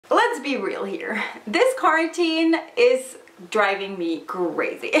let's be real here. This quarantine is driving me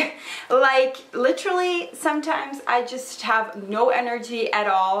crazy. Like literally sometimes I just have no energy at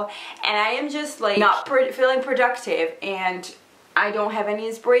all and I am just like not feeling productive and I don't have any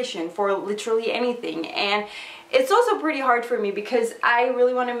inspiration for literally anything. And it's also pretty hard for me because I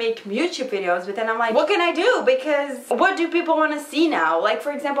really want to make YouTube videos, but then I'm like, what can I do? Because what do people want to see now? Like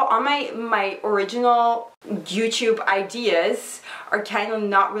for example, on my original YouTube ideas are kind of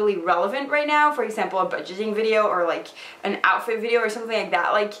not really relevant right now. For example, a budgeting video or like an outfit video or something like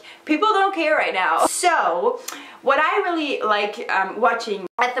that. Like people don't care right now. So what I really like watching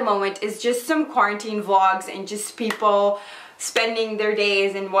at the moment is just some quarantine vlogs and just people spending their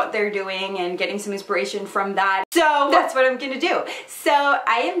days and what they're doing and getting some inspiration from that. So that's what I'm gonna do. So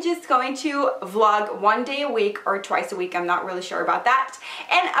I am just going to vlog one day a week or twice a week, I'm not really sure about that,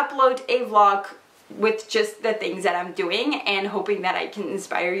 and upload a vlog with just the things that I'm doing and hoping that I can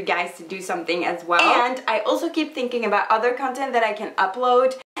inspire you guys to do something as well. And I also keep thinking about other content that I can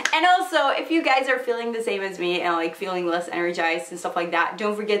upload. And also, if you guys are feeling the same as me and like feeling less energized and stuff like that,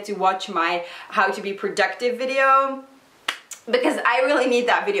 don't forget to watch my how to be productive video, because I really need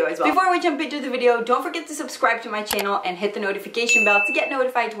that video as well. Before we jump into the video, don't forget to subscribe to my channel and hit the notification bell to get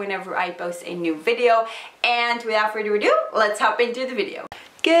notified whenever I post a new video. And without further ado, let's hop into the video.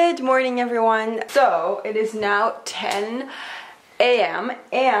 Good morning everyone. So it is now 10 a.m.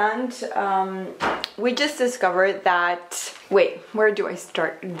 and we just discovered that, wait, where do I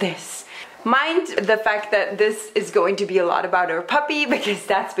start this? Mind the fact that this is going to be a lot about our puppy because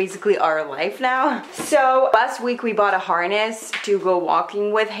that's basically our life now. So last week we bought a harness to go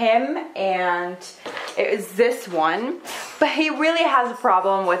walking with him and it is this one. But he really has a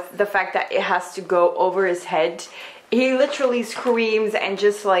problem with the fact that it has to go over his head. He literally screams and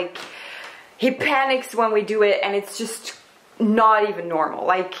just like, he panics when we do it and it's just not even normal.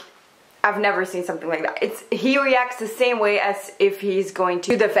 Like, I've never seen something like that. He reacts the same way as if he's going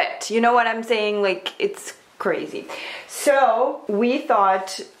to the vet. You know what I'm saying? Like, it's crazy. So we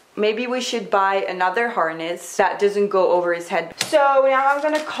thought maybe we should buy another harness that doesn't go over his head. So now I'm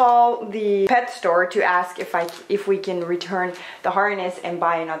gonna call the pet store to ask if we can return the harness and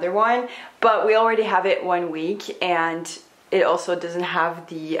buy another one. But we already have it 1 week and it also doesn't have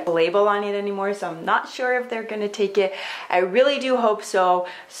the label on it anymore, so I'm not sure if they're gonna take it. I really do hope so.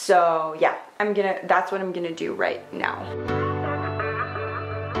 So yeah, that's what I'm gonna do right now.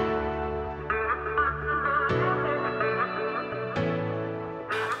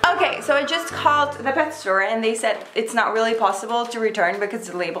 Okay, so I just called the pet store and they said it's not really possible to return because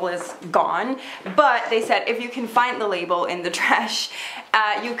the label is gone. But they said if you can find the label in the trash,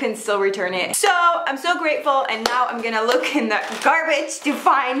 you can still return it. So I'm so grateful, and now I'm gonna look in the garbage to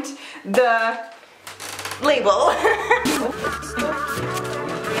find the label.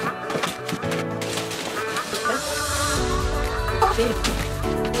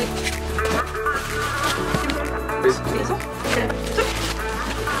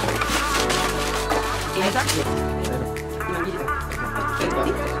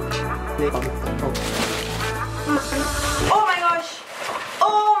 Oh my gosh!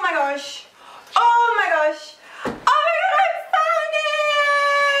 Oh my gosh! Oh my gosh! Oh my god, I found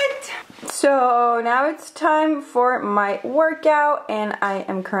it! So now it's time for my workout and I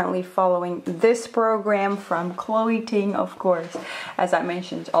am currently following this program from Chloe Ting, of course, as I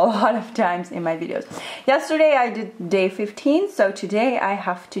mentioned a lot of times in my videos. Yesterday I did day 15, so today I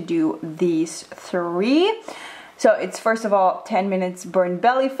have to do these 3. So it's first of all 10 minutes burn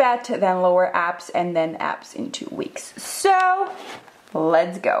belly fat, then lower abs, and then abs in 2 weeks. So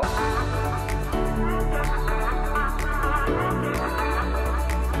let's go.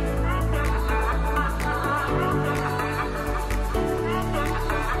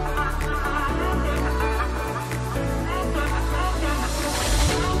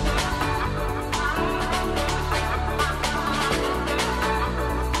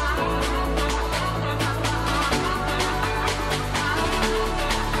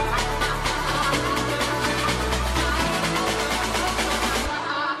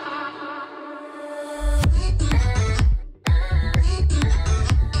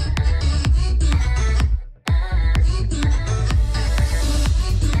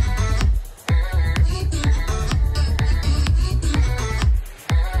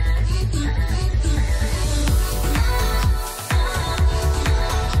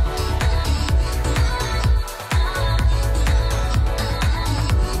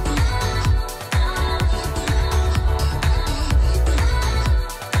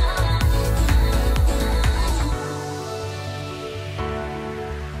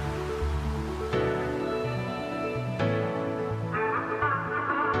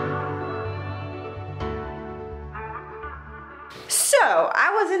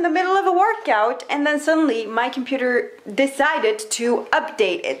 I was in the middle of a workout and then suddenly my computer decided to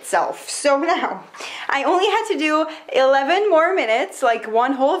update itself. So now I only had to do 11 more minutes, like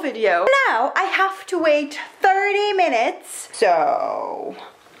one whole video. Now I have to wait 30 minutes. So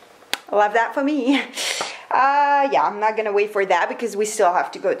love that for me. Yeah, I'm not gonna wait for that because we still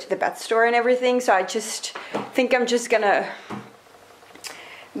have to go to the pet store and everything. So I just think I'm just gonna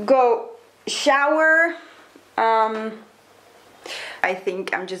go shower. I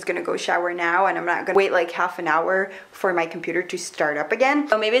think I'm just gonna go shower now, and I'm not gonna wait like half an hour for my computer to start up again.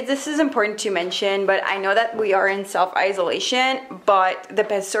 So maybe this is important to mention, but I know that we are in self-isolation, but the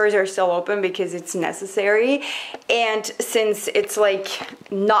pet stores are still open because it's necessary. And since it's like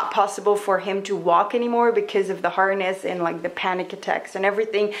not possible for him to walk anymore because of the harness and like the panic attacks and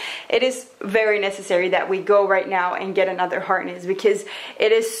everything, it is very necessary that we go right now and get another harness because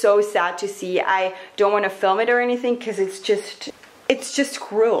it is so sad to see. I don't want to film it or anything because it's just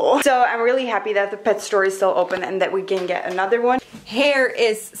cruel. So I'm really happy that the pet store is still open and that we can get another one. Hair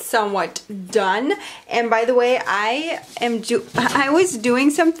is somewhat done, and by the way, I was doing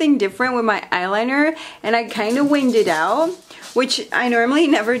something different with my eyeliner and I kind of winged it out, which I normally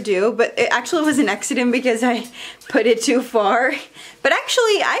never do, but it actually was an accident because I put it too far. But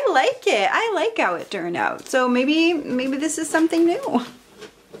actually I like it. I like how it turned out. So maybe this is something new.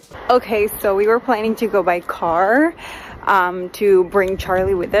 Okay, so we were planning to go by car to bring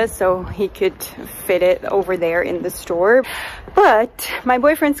Charlie with us so he could fit it over there in the store, but my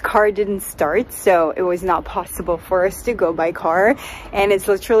boyfriend's car didn't start, so it was not possible for us to go by car, and it's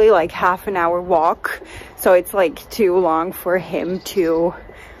literally like half an hour walk, so it's like too long for him to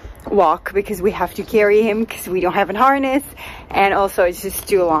walk because we have to carry him because we don't have a harness, and also it's just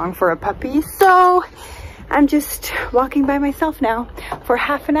too long for a puppy. So I'm just walking by myself now for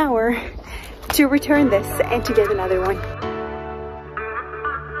half an hour to return this and to get another one.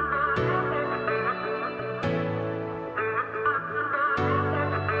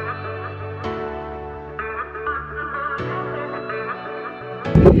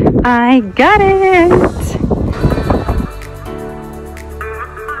 I got it!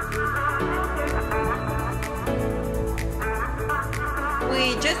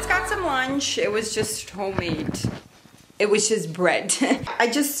 We just got some lunch. It was just homemade. It was just bread. I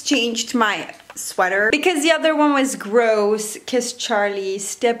just changed my sweater because the other one was gross because Charlie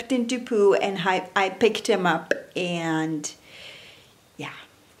stepped into poo and I picked him up, and yeah.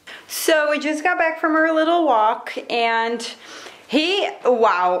 So we just got back from our little walk, and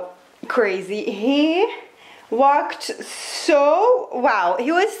wow, crazy. He walked so, wow,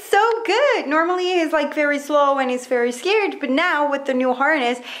 he was so good. Normally he's like very slow and he's very scared, but now with the new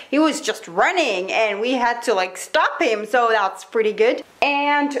harness, he was just running and we had to like stop him, so that's pretty good.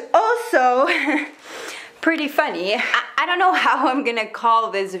 And also, pretty funny. I don't know how I'm gonna call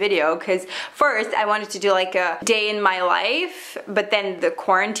this video because first I wanted to do like a day in my life, but then the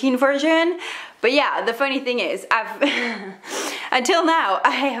quarantine version. But yeah, the funny thing is, until now,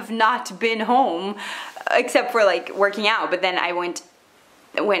 I have not been home except for like working out, but then I went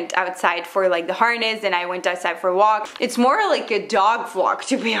outside for like the harness and I went outside for a walk. It's more like a dog vlog,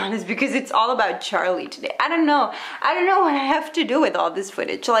 to be honest, because it's all about Charlie today. I don't know what I have to do with all this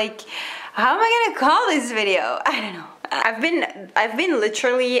footage. Like, how am I gonna call this video? I don't know. I've been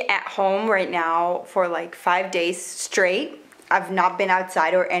literally at home right now for like 5 days straight. I've not been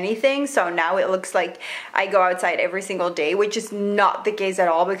outside or anything, so now it looks like I go outside every single day, which is not the case at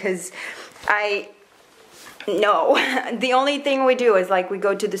all because no, the only thing we do is like we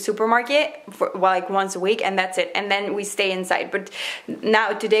go to the supermarket for like once a week and that's it, and then we stay inside. But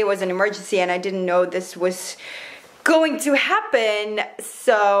now today was an emergency and I didn't know this was going to happen,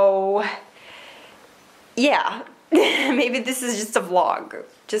 so yeah. Maybe this is just a vlog,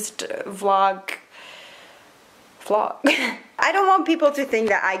 I don't want people to think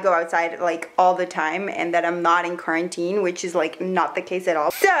that I go outside like all the time and that I'm not in quarantine, which is like not the case at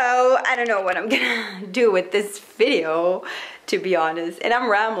all. So I don't know what I'm gonna do with this video, to be honest. And I'm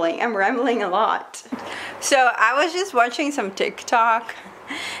rambling a lot. So I was just watching some TikTok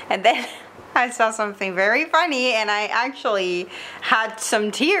and then I saw something very funny and I actually had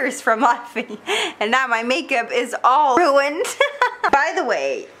some tears from laughing, and now my makeup is all ruined. By the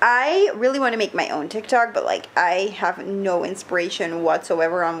way, I really want to make my own TikTok, but like I have no inspiration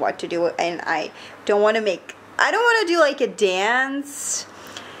whatsoever on what to do, and I don't want to do like a dance,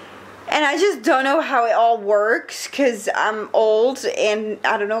 and I just don't know how it all works because I'm old and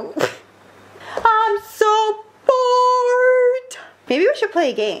I don't know. I'm so bored. Maybe we should play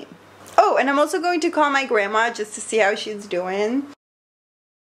a game. Oh, and I'm also going to call my grandma just to see how she's doing.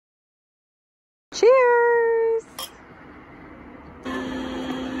 Cheers!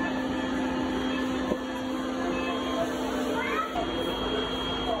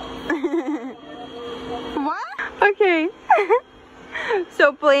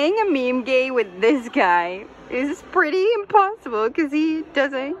 So playing a meme game with this guy is pretty impossible because he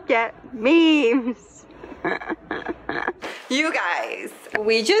doesn't get memes. You guys,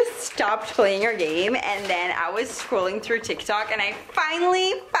 we just stopped playing our game and then I was scrolling through TikTok and I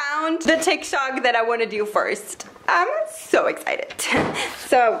finally found the TikTok that I want to do first. I'm so excited.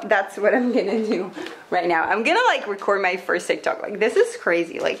 So that's what I'm gonna do right now. I'm gonna like record my first TikTok. Like this is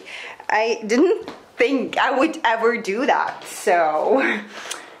crazy. Like I didn't think I would ever do that. So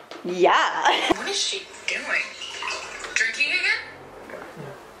yeah. What is she doing? Drinking again?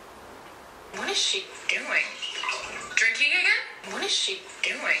 What is she doing? Drinking again? What is she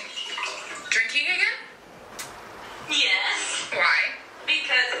doing? Drinking again? Yes. Why?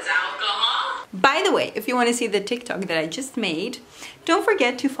 Because it's alcohol. By the way, if you want to see the TikTok that I just made, don't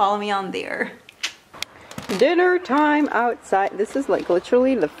forget to follow me on there. Dinner time outside. This is like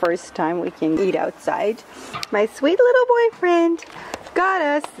literally the first time we can eat outside. My sweet little boyfriend got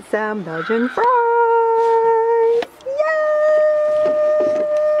us some Belgian fries.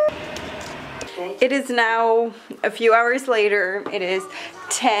 Yay! It is now a few hours later. It is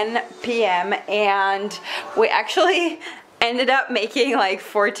 10 p.m. and we actually ended up making like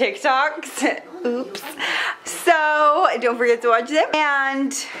 4 TikToks. Oops. So don't forget to watch them.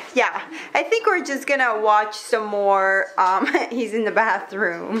 And yeah, I think we're just gonna watch some more. He's in the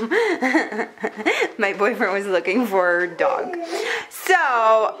bathroom. My boyfriend was looking for a dog.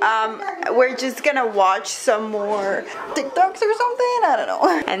 So we're just gonna watch some more TikToks or something. I don't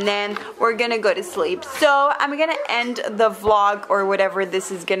know. And then we're gonna go to sleep. So I'm gonna end the vlog or whatever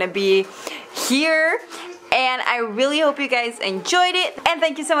this is gonna be here. And I really hope you guys enjoyed it. And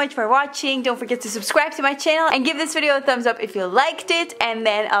thank you so much for watching. Don't forget to subscribe to my channel and give this video a thumbs up if you liked it. And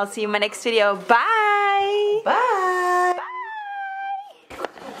then I'll see you in my next video. Bye! Bye!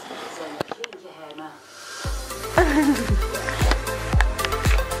 Bye!